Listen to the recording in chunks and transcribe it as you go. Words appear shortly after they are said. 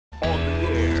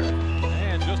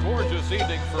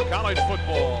outstanding for college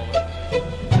football.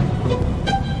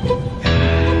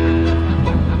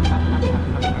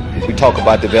 We talk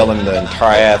about developing the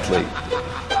entire athlete,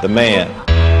 the man.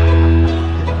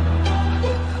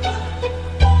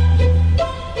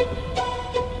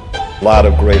 A lot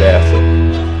of great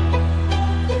athletes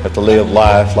have to live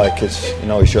life like it's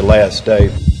your last day.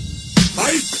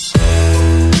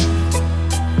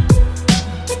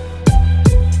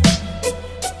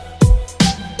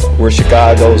 We're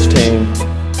Chicago's team.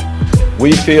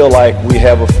 We feel like we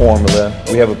have a formula,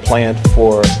 we have a plan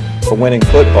for winning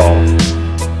football.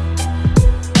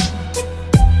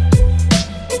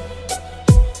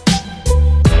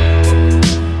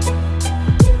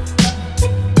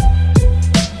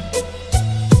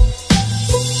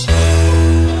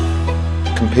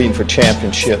 Competing for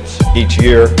championships each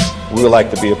year, we would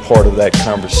like to be a part of that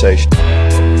conversation.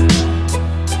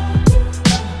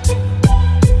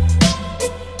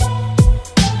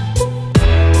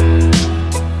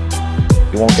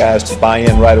 We want guys to buy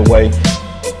in right away.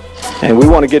 And we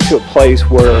want to get to a place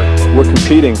where we're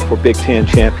competing for Big Ten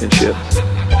championships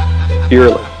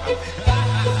yearly.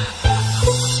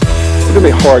 It's going to be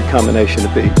a hard combination to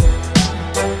beat.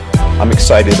 I'm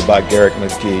excited about Garrett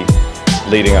McGee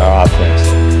leading our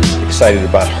offense. Excited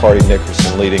about Hardy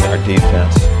Nickerson leading our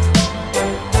defense.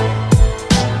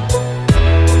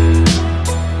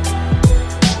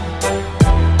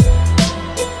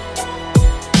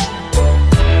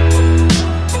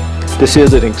 This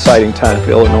is an exciting time for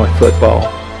Illinois football.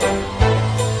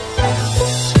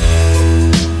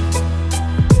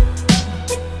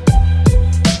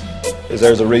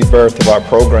 There's a rebirth of our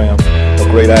program of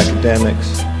great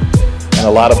academics and a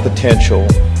lot of potential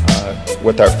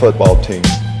with our football team.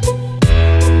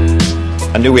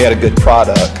 I knew we had a good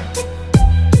product,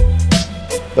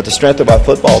 but the strength of our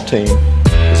football team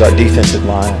is our defensive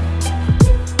line.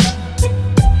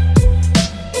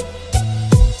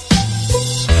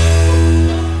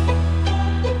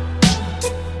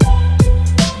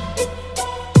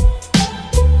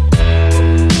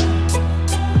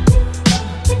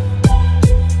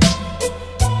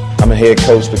 I'm a head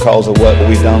coach because of what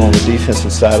we've done on the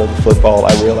defensive side of the football.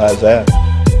 I realize that.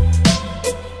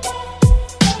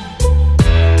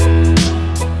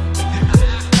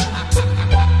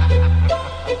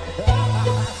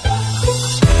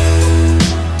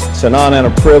 It's an honor and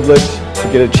a privilege to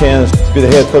get a chance to be the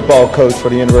head football coach for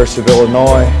the University of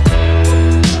Illinois.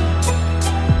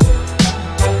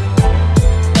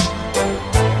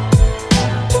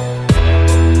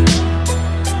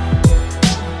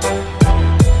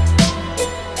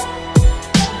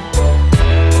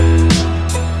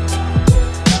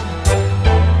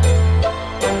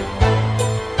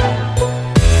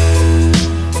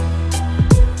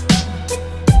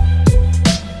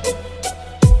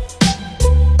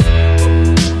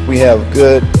 We have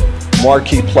good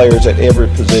marquee players at every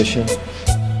position.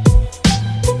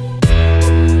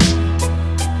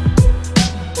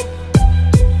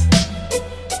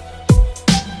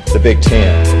 The Big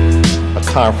Ten, a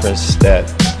conference that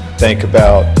think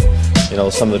about,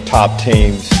 some of the top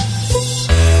teams.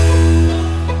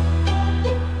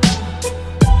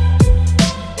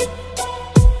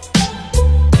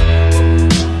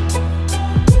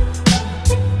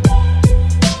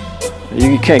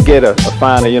 You can't get a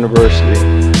finer university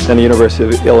than the University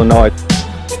of Illinois.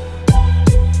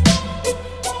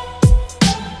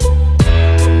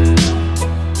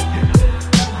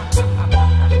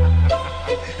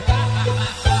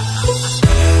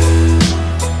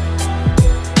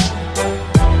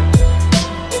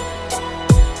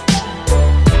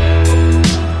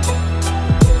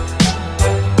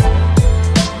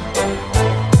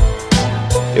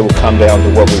 It will come down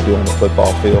to what we do on the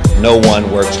football field. No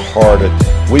one works harder.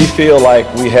 We feel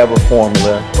like we have a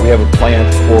formula, we have a plan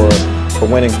for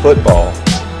winning football.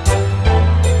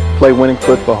 Play winning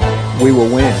football, we will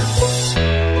win.